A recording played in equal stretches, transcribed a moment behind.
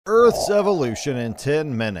Earth's evolution in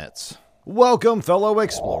 10 minutes. Welcome, fellow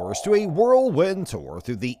explorers, to a whirlwind tour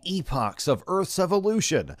through the epochs of Earth's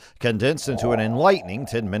evolution, condensed into an enlightening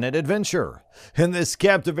 10-minute adventure. In this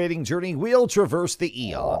captivating journey, we'll traverse the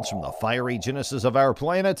eons from the fiery genesis of our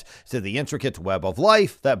planet to the intricate web of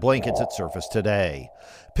life that blankets its surface today.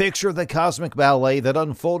 Picture the cosmic ballet that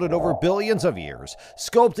unfolded over billions of years,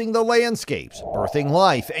 sculpting the landscapes, birthing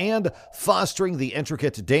life, and fostering the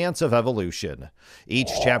intricate dance of evolution. Each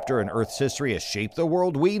chapter in Earth's history has shaped the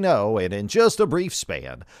world we know, and in just a brief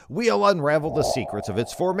span, we'll unravel the secrets of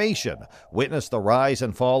its formation, witness the rise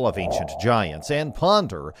and fall of ancient giants, and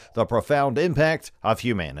ponder the profound impact of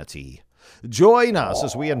humanity. Join us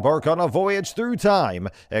as we embark on a voyage through time,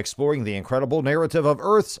 exploring the incredible narrative of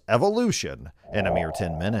Earth's evolution in a mere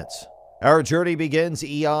 10 minutes. Our journey begins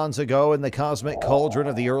eons ago in the cosmic cauldron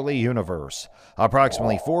of the early universe.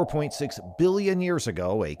 Approximately 4.6 billion years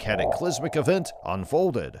ago, a cataclysmic event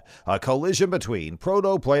unfolded, a collision between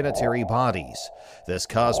protoplanetary bodies. This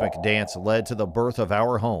cosmic dance led to the birth of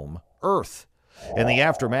our home, Earth. In the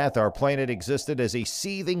aftermath, our planet existed as a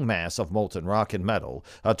seething mass of molten rock and metal,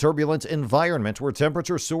 a turbulent environment where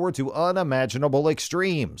temperatures soared to unimaginable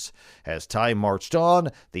extremes. As time marched on,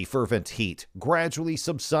 the fervent heat gradually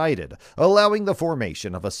subsided, allowing the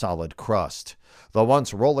formation of a solid crust. The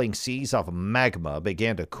once rolling seas of magma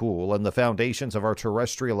began to cool, and the foundations of our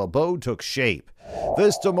terrestrial abode took shape.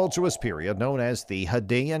 This tumultuous period, known as the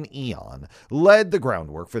Hadean Eon, led the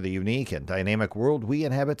groundwork for the unique and dynamic world we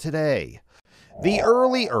inhabit today. The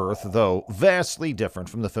early Earth, though vastly different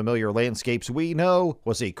from the familiar landscapes we know,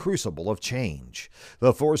 was a crucible of change.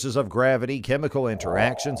 The forces of gravity, chemical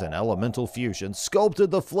interactions, and elemental fusion sculpted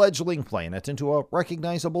the fledgling planet into a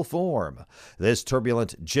recognizable form. This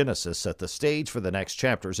turbulent genesis set the stage for the next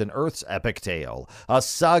chapters in Earth's epic tale, a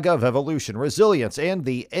saga of evolution, resilience, and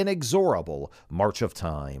the inexorable march of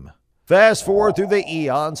time. Fast forward through the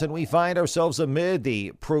eons, and we find ourselves amid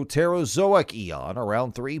the Proterozoic Eon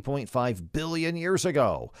around 3.5 billion years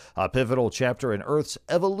ago, a pivotal chapter in Earth's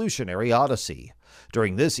evolutionary odyssey.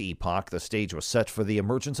 During this epoch, the stage was set for the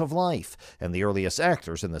emergence of life, and the earliest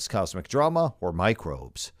actors in this cosmic drama were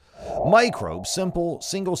microbes. Microbes, simple,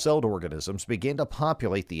 single-celled organisms, began to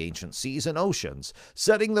populate the ancient seas and oceans,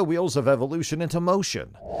 setting the wheels of evolution into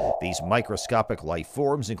motion. These microscopic life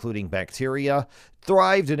forms, including bacteria,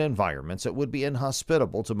 thrived in environments that would be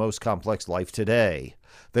inhospitable to most complex life today.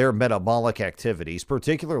 Their metabolic activities,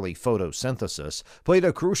 particularly photosynthesis, played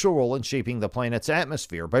a crucial role in shaping the planet's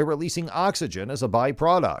atmosphere by releasing oxygen as a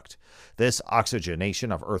byproduct. This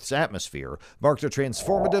oxygenation of Earth's atmosphere marked a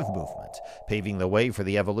transformative movement, paving the way for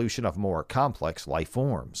the evolution of more complex life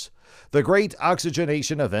forms. The Great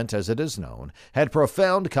Oxygenation Event, as it is known, had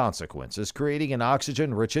profound consequences, creating an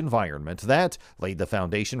oxygen-rich environment that laid the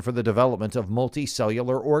foundation for the development of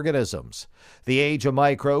multicellular organisms. The age of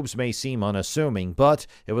microbes may seem unassuming, but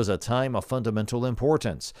it was a time of fundamental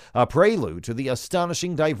importance, a prelude to the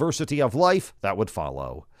astonishing diversity of life that would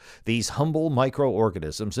follow. These humble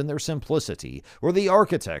microorganisms, in their simplicity, were the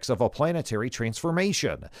architects of a planetary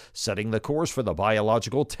transformation, setting the course for the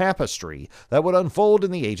biological tapestry that would unfold in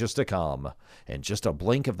the ages to come. In just a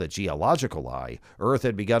blink of the geological eye, Earth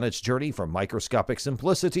had begun its journey from microscopic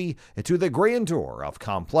simplicity into the grandeur of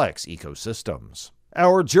complex ecosystems.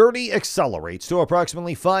 Our journey accelerates to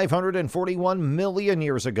approximately 541 million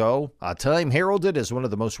years ago, a time heralded as one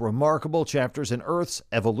of the most remarkable chapters in Earth's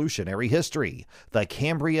evolutionary history, the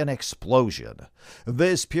Cambrian Explosion.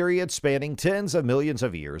 This period, spanning tens of millions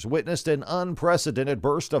of years, witnessed an unprecedented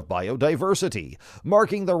burst of biodiversity,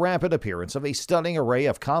 marking the rapid appearance of a stunning array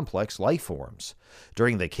of complex life forms.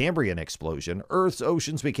 During the Cambrian explosion, Earth's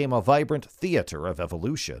oceans became a vibrant theater of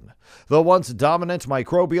evolution. The once dominant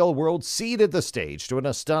microbial world ceded the stage to an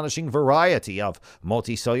astonishing variety of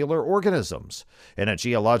multicellular organisms. In a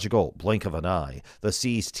geological blink of an eye, the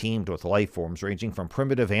seas teemed with life forms ranging from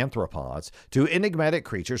primitive anthropods to enigmatic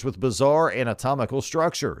creatures with bizarre anatomical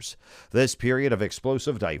structures. This period of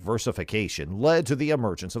explosive diversification led to the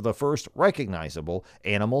emergence of the first recognizable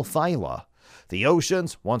animal phyla. The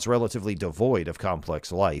oceans, once relatively devoid of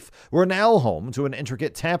complex life, were now home to an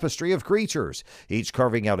intricate tapestry of creatures, each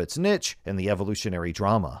carving out its niche in the evolutionary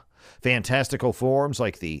drama. Fantastical forms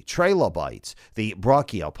like the trilobites, the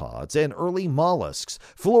brachiopods, and early mollusks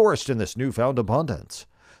flourished in this newfound abundance.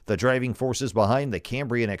 The driving forces behind the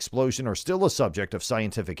Cambrian explosion are still a subject of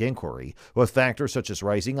scientific inquiry, with factors such as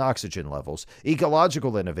rising oxygen levels,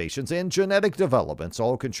 ecological innovations, and genetic developments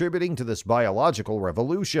all contributing to this biological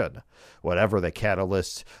revolution. Whatever the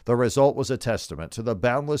catalysts, the result was a testament to the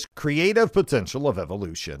boundless creative potential of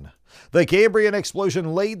evolution. The Cambrian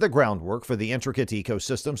explosion laid the groundwork for the intricate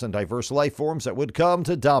ecosystems and diverse life forms that would come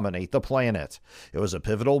to dominate the planet. It was a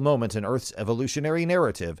pivotal moment in Earth's evolutionary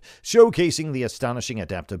narrative, showcasing the astonishing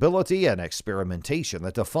adaptability and experimentation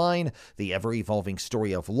that define the ever-evolving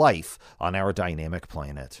story of life on our dynamic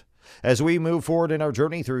planet. As we move forward in our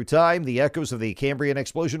journey through time, the echoes of the Cambrian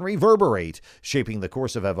explosion reverberate, shaping the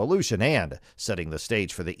course of evolution and setting the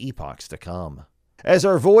stage for the epochs to come. As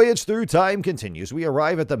our voyage through time continues, we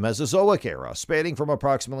arrive at the Mesozoic era, spanning from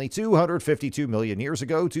approximately 252 million years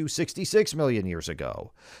ago to 66 million years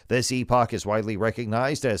ago. This epoch is widely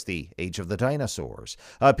recognized as the Age of the Dinosaurs,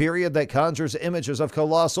 a period that conjures images of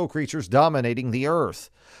colossal creatures dominating the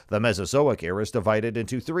Earth. The Mesozoic era is divided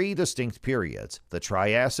into three distinct periods: the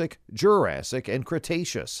Triassic, Jurassic, and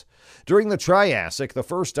Cretaceous. During the Triassic, the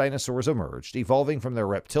first dinosaurs emerged, evolving from their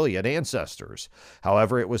reptilian ancestors.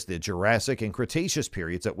 However, it was the Jurassic and Cretaceous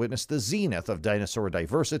periods that witnessed the zenith of dinosaur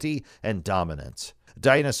diversity and dominance.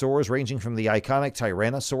 Dinosaurs ranging from the iconic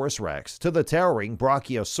Tyrannosaurus rex to the towering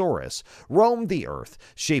Brachiosaurus roamed the Earth,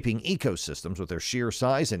 shaping ecosystems with their sheer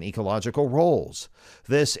size and ecological roles.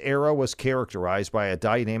 This era was characterized by a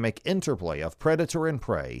dynamic interplay of predator and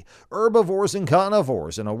prey, herbivores and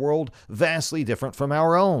carnivores in a world vastly different from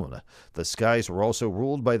our own. The skies were also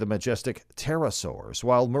ruled by the majestic pterosaurs,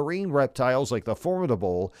 while marine reptiles like the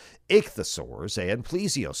formidable ichthyosaurs and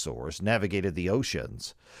plesiosaurs navigated the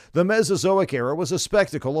oceans. The Mesozoic era was a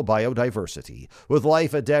spectacle of biodiversity, with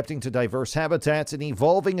life adapting to diverse habitats and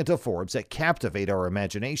evolving into forms that captivate our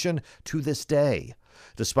imagination to this day.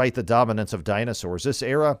 Despite the dominance of dinosaurs, this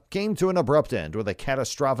era came to an abrupt end with a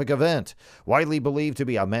catastrophic event, widely believed to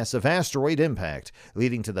be a massive asteroid impact,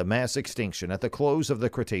 leading to the mass extinction at the close of the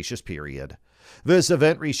Cretaceous period. This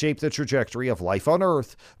event reshaped the trajectory of life on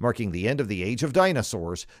Earth, marking the end of the Age of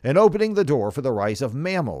Dinosaurs and opening the door for the rise of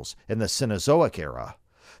mammals in the Cenozoic era.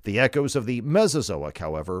 The echoes of the Mesozoic,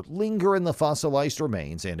 however, linger in the fossilized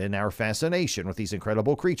remains and in our fascination with these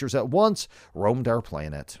incredible creatures that once roamed our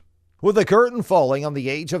planet. With the curtain falling on the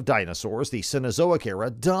Age of Dinosaurs, the Cenozoic era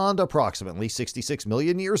dawned approximately 66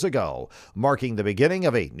 million years ago, marking the beginning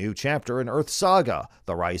of a new chapter in Earth's saga,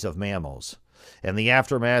 the rise of mammals. In the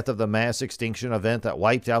aftermath of the mass extinction event that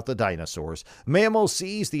wiped out the dinosaurs, mammals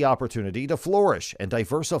seized the opportunity to flourish and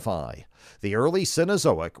diversify. The early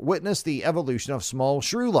Cenozoic witnessed the evolution of small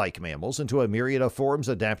shrew-like mammals into a myriad of forms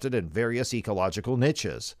adapted in various ecological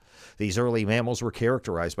niches. These early mammals were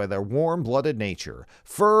characterized by their warm-blooded nature,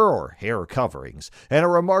 fur or hair coverings, and a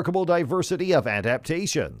remarkable diversity of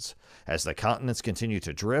adaptations. As the continents continued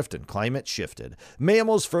to drift and climate shifted,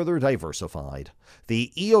 mammals further diversified.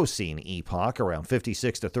 The Eocene epoch, around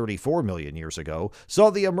 56 to 34 million years ago, saw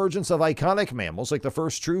the emergence of iconic mammals like the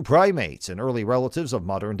first true primates and early relatives of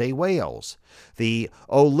modern-day whales. The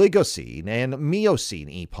Oligocene and Miocene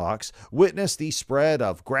epochs witnessed the spread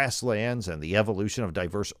of grasslands and the evolution of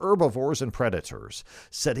diverse herbivores and predators,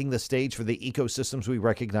 setting the stage for the ecosystems we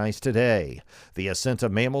recognize today. The ascent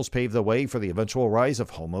of mammals paved the way for the eventual rise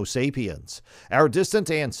of Homo sapiens. Our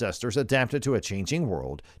distant ancestors adapted to a changing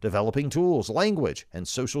world, developing tools, language, and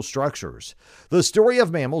social structures. The story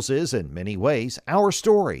of mammals is, in many ways, our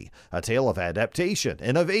story, a tale of adaptation,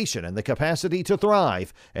 innovation, and the capacity to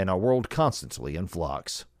thrive in a world constantly in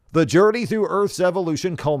flux. The journey through Earth's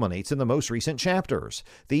evolution culminates in the most recent chapters,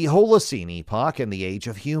 the Holocene epoch and the Age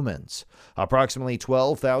of Humans. Approximately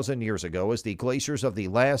 12,000 years ago, as the glaciers of the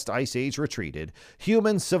last ice age retreated,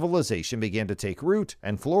 human civilization began to take root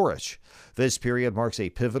and flourish. This period marks a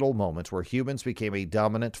pivotal moment where humans became a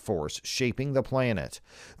dominant force shaping the planet.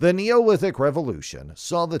 The Neolithic Revolution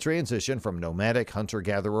saw the transition from nomadic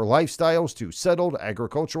hunter-gatherer lifestyles to settled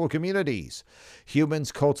agricultural communities.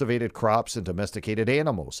 Humans cultivated crops and domesticated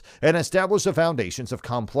animals, and established the foundations of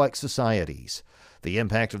complex societies. The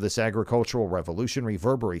impact of this agricultural revolution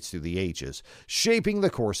reverberates through the ages, shaping the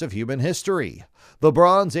course of human history. The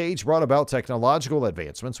Bronze Age brought about technological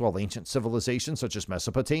advancements, while ancient civilizations such as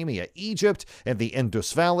Mesopotamia, Egypt, and the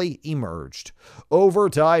Indus Valley emerged. Over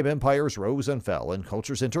time, empires rose and fell, and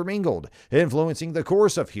cultures intermingled, influencing the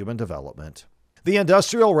course of human development. The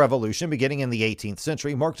Industrial Revolution, beginning in the 18th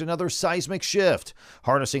century, marked another seismic shift.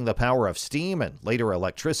 Harnessing the power of steam and later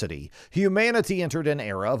electricity, humanity entered an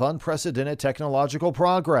era of unprecedented technological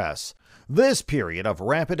progress. This period of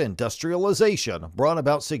rapid industrialization brought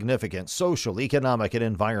about significant social, economic, and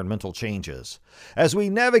environmental changes. As we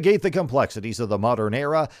navigate the complexities of the modern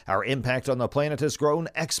era, our impact on the planet has grown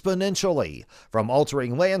exponentially. From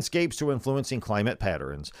altering landscapes to influencing climate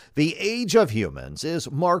patterns, the age of humans is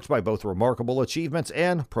marked by both remarkable achievements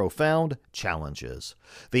and profound challenges.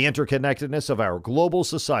 The interconnectedness of our global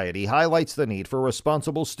society highlights the need for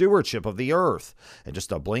responsible stewardship of the Earth. In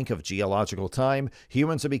just a blink of geological time,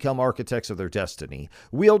 humans have become architects of their destiny,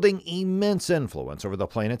 wielding immense influence over the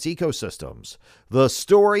planet's ecosystems. The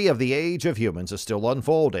story of the age of humans is still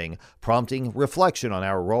unfolding, prompting reflection on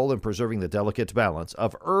our role in preserving the delicate balance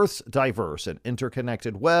of Earth's diverse and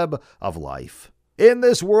interconnected web of life. In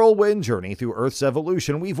this whirlwind journey through Earth's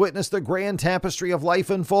evolution, we've witnessed the grand tapestry of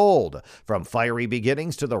life unfold, from fiery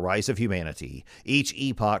beginnings to the rise of humanity. Each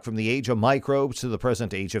epoch, from the age of microbes to the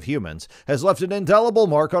present age of humans, has left an indelible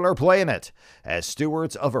mark on our planet. As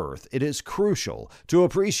stewards of Earth, it is crucial to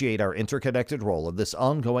appreciate our interconnected role in this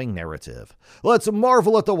ongoing narrative. Let's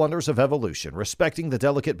marvel at the wonders of evolution, respecting the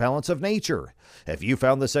delicate balance of nature. If you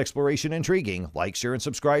found this exploration intriguing, like, share, and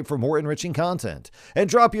subscribe for more enriching content. And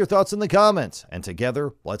drop your thoughts in the comments. And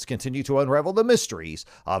together, let's continue to unravel the mysteries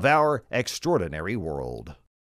of our extraordinary world.